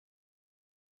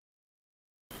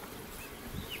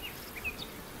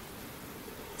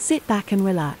Sit back and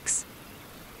relax.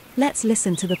 Let's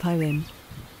listen to the poem.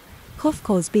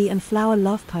 Kafka's Bee and Flower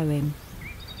Love Poem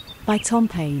by Tom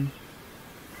Paine.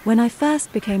 When I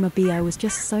first became a bee, I was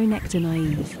just so nectar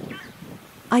naive.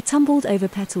 I tumbled over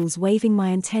petals, waving my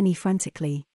antennae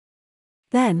frantically.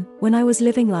 Then, when I was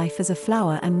living life as a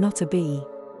flower and not a bee.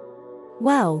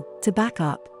 Well, to back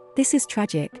up, this is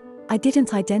tragic, I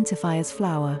didn't identify as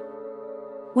flower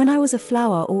when I was a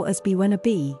flower, or as bee when a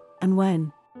bee, and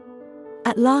when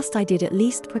at last I did at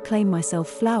least proclaim myself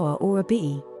flower or a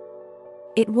bee.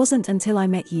 It wasn't until I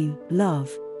met you,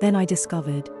 love, then I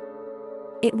discovered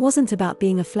it wasn't about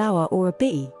being a flower or a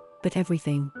bee, but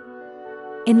everything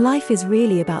in life is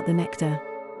really about the nectar.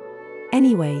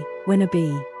 Anyway, when a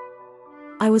bee,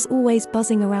 I was always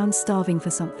buzzing around starving for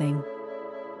something.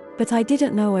 But I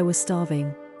didn't know I was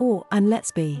starving, and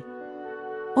let's be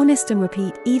honest and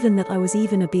repeat, even that I was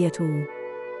even a bee at all.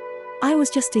 I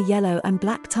was just a yellow and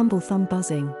black tumble-thumb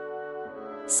buzzing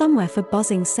somewhere for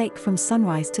buzzing's sake from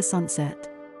sunrise to sunset.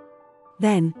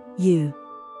 Then,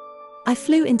 I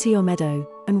flew into your meadow,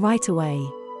 and right away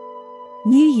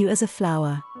knew you as a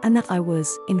flower, and that I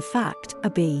was, in fact, a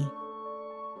bee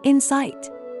in sight.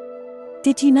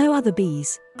 Did you know other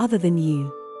bees, other than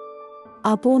you,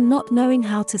 are born not knowing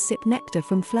how to sip nectar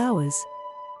from flowers?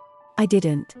 I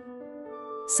didn't.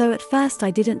 So at first I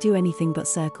didn't do anything but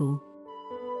circle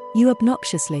you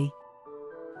obnoxiously,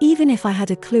 even if I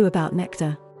had a clue about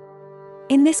nectar.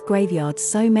 In this graveyard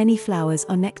so many flowers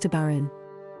are nectar barren.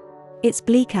 It's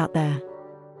bleak out there.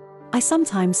 I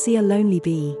sometimes see a lonely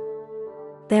bee.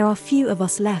 There are few of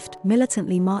us left,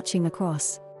 militantly marching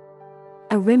across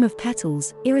a rim of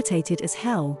petals, irritated as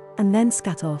hell, and then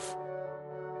scat off.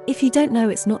 If you don't know,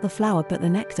 it's not the flower but the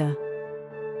nectar.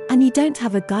 And you don't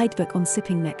have a guidebook on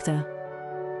sipping nectar.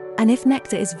 And if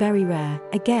nectar is very rare,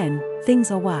 again,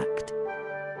 things are whacked.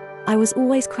 I was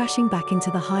always crashing back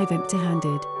into the hive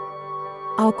empty-handed.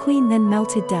 Our queen then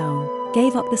melted down,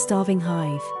 gave up the starving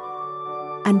hive,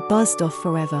 and buzzed off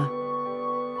forever.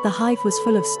 The hive was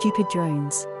full of stupid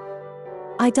drones.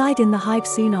 I died in the hive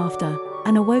soon after,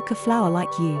 and awoke a flower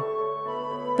like you.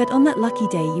 But on that lucky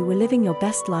day you were living your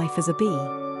best life as a bee,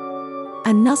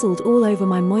 and nuzzled all over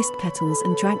my moist petals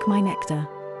and drank my nectar.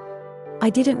 I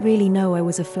didn't really know I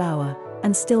was a flower,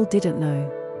 and still didn't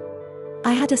know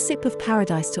I had a sip of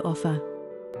paradise to offer.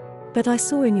 But I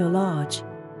saw in your large,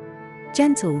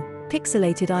 gentle,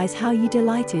 pixelated eyes how you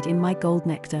delighted in my gold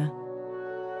nectar.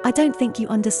 I don't think you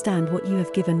understand what you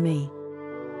have given me.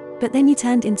 But then you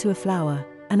turned into a flower,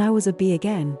 and I was a bee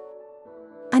again.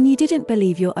 And you didn't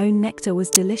believe your own nectar was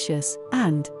delicious,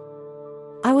 and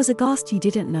I was aghast you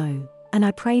didn't know, and I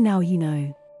pray now you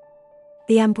know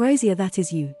the ambrosia that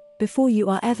is you, before you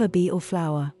are ever bee or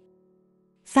flower.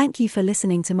 Thank you for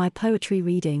listening to my poetry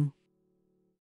reading.